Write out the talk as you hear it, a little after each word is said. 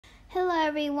Hello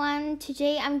everyone,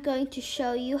 today I'm going to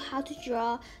show you how to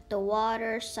draw the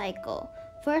water cycle.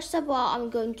 First of all, I'm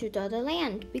going to draw the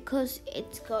land because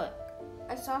it's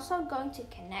also going to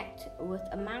connect with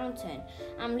a mountain.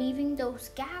 I'm leaving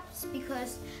those gaps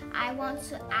because I want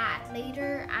to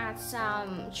later add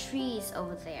some trees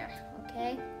over there,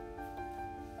 okay?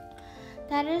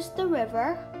 That is the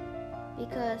river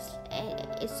because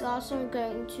it's also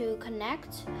going to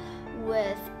connect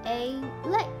with a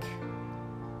lake.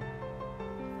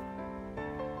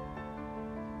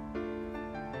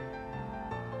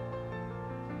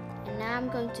 Now I'm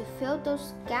going to fill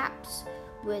those gaps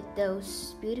with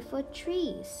those beautiful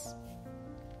trees.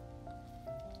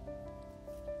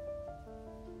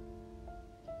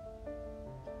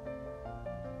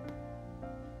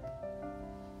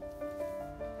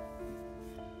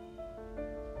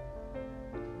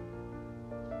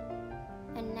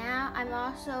 And now I'm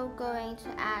also going to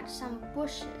add some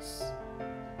bushes.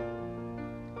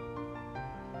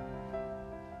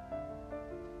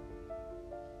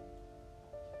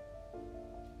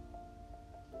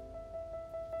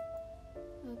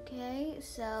 Okay,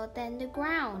 so then the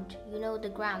ground. You know the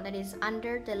ground that is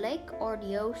under the lake or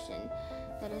the ocean.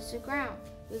 That is the ground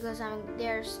because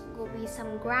there's will be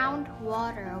some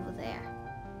groundwater over there.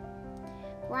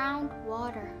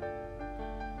 Groundwater.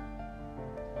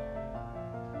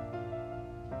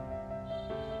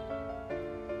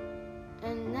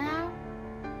 And now,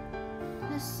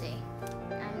 let's see.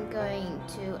 I'm going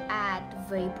to add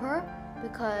vapor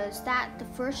because the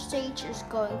first stage is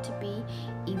going to be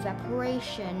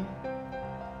evaporation.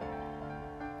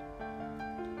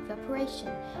 Evaporation.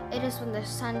 It is when the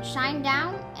sun shines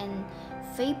down and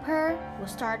vapor will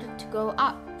start to go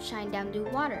up, shine down the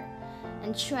water.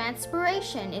 And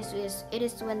transpiration is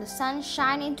when the sun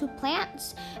shines into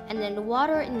plants and then the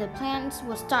water in the plants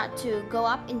will start to go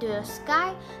up into the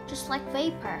sky just like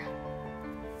vapor.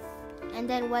 And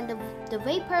then when the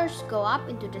vapors go up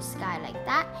into the sky like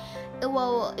that, it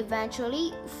will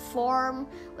eventually form,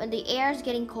 when the air is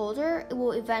getting colder, it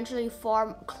will eventually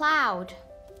form cloud.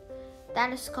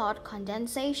 That is called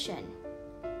condensation.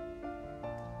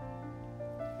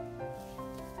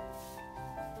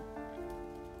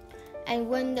 And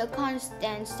when the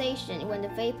condensation, when the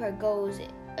vapor goes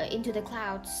into the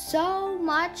cloud so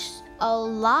much, a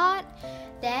lot,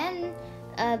 then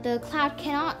the cloud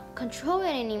cannot control it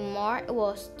anymore. It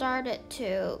will start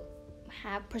to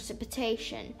have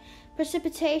precipitation.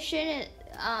 Precipitation,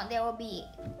 there will be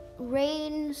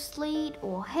rain, sleet,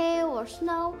 or hail, or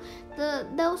snow.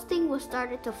 Those things will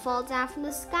start to fall down from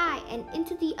the sky and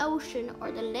into the ocean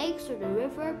or the lakes or the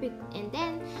river, and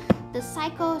then the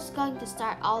cycle is going to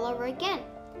start all over again.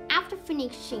 After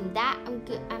finishing that,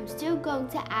 I'm still going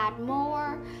to add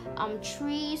more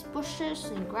trees, bushes,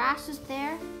 and grasses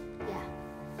there. Yeah.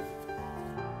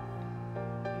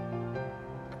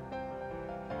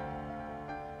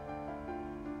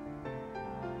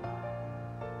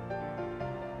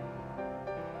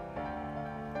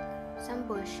 Some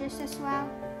bushes as well.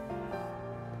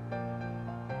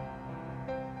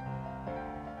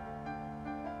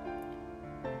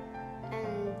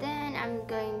 And then I'm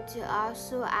going to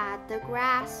also add the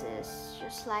grasses,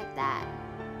 just like that.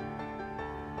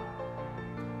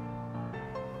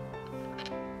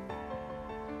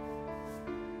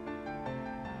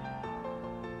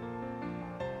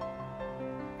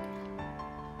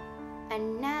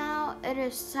 And now it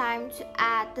is time to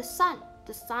add the sun.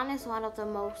 The sun is one of the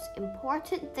most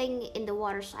important things in the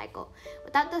water cycle.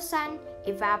 Without the sun,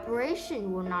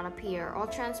 evaporation will not appear or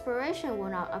transpiration will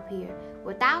not appear.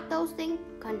 Without those things,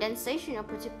 condensation or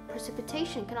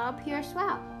precipitation cannot appear as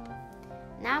well.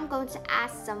 Now I'm going to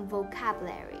add some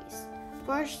vocabularies.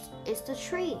 First is the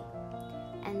tree,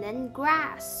 and then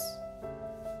grass.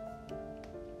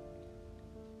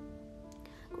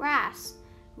 Grass,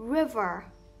 river.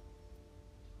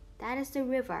 That is the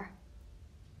river.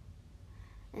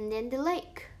 And then the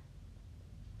lake.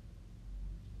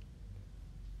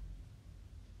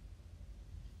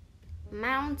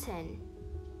 Mountain.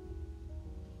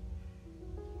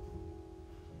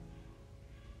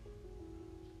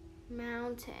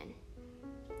 Mountain.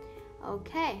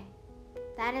 Okay,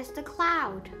 that is the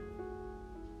cloud.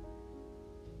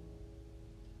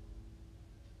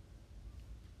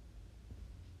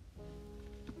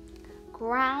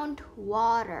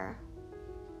 Groundwater.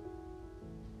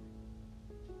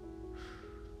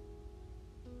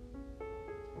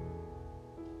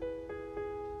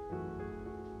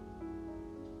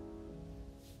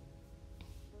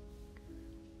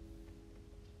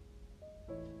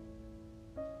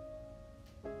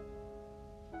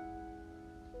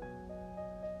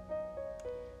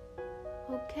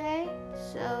 Okay,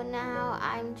 so now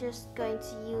I'm just going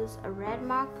to use a red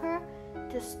marker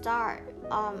to start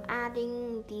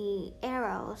adding the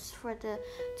arrows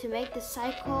to make the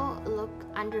cycle look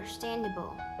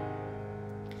understandable.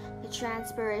 The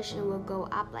transpiration will go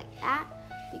up like that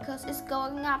because it's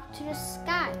going up to the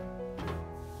sky.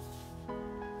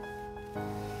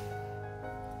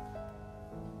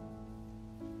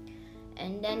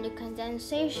 And then the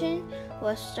condensation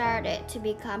will start it to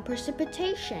become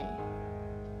precipitation.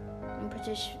 And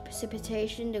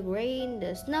precipitation, the rain,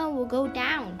 the snow will go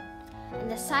down,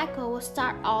 and the cycle will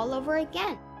start all over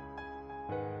again.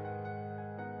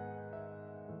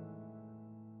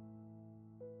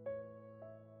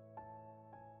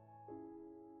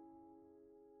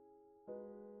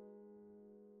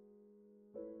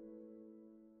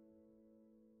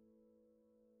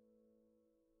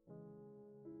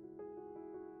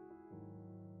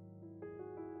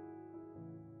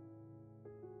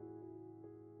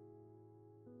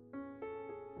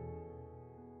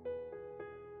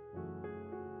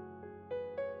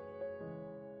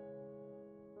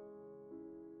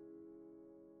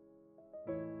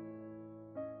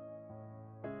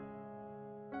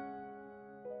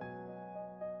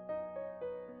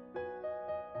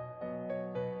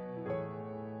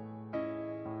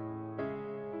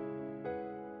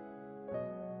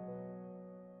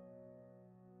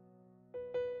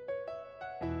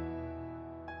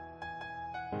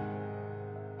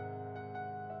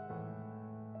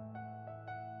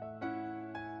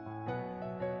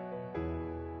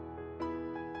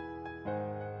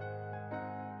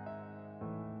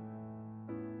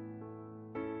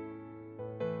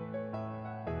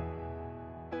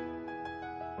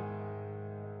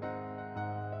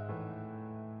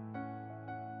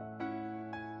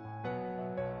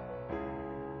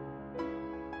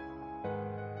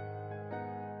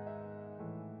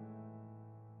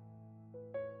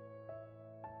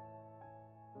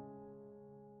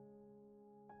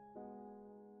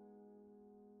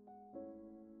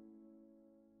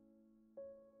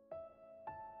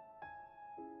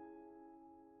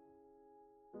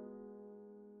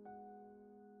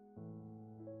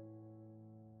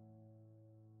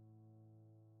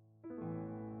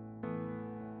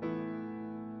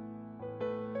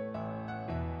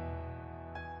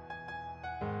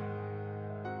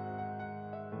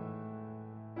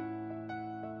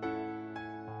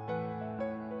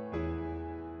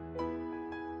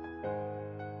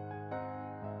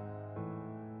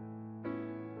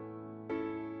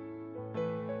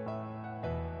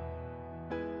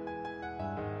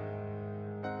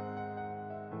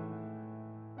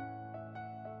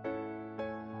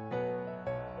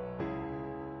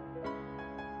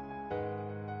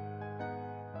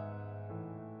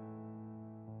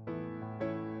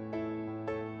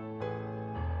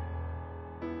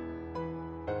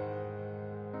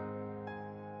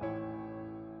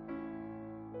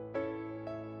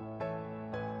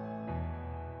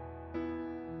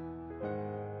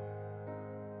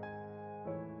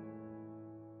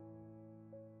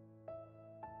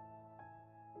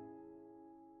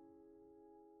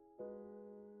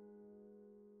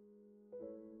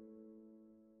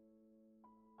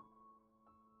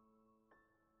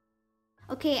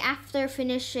 Okay, after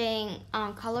finishing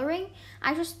coloring,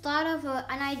 I just thought of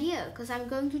an idea because I'm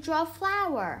going to draw a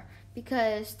flower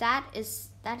because that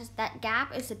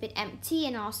gap is a bit empty,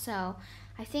 and also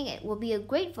I think it will be a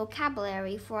great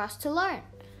vocabulary for us to learn.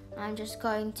 I'm just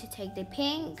going to take the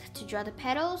pink to draw the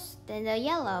petals, then the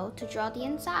yellow to draw the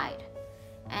inside,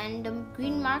 and the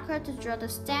green marker to draw the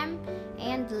stem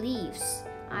and the leaves.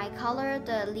 I color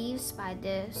the leaves by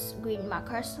this green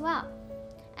marker as well.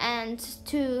 And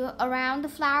to around the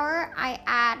flower, I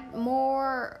add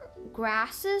more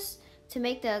grasses to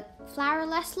make the flower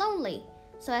less lonely.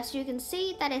 So as you can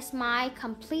see, that is my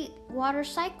complete water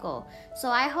cycle. So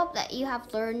I hope that you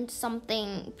have learned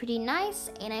something pretty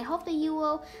nice, and I hope that you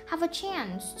will have a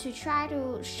chance to try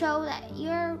to show that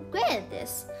you're good at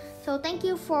this. So thank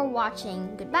you for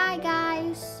watching. Goodbye,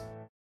 guys.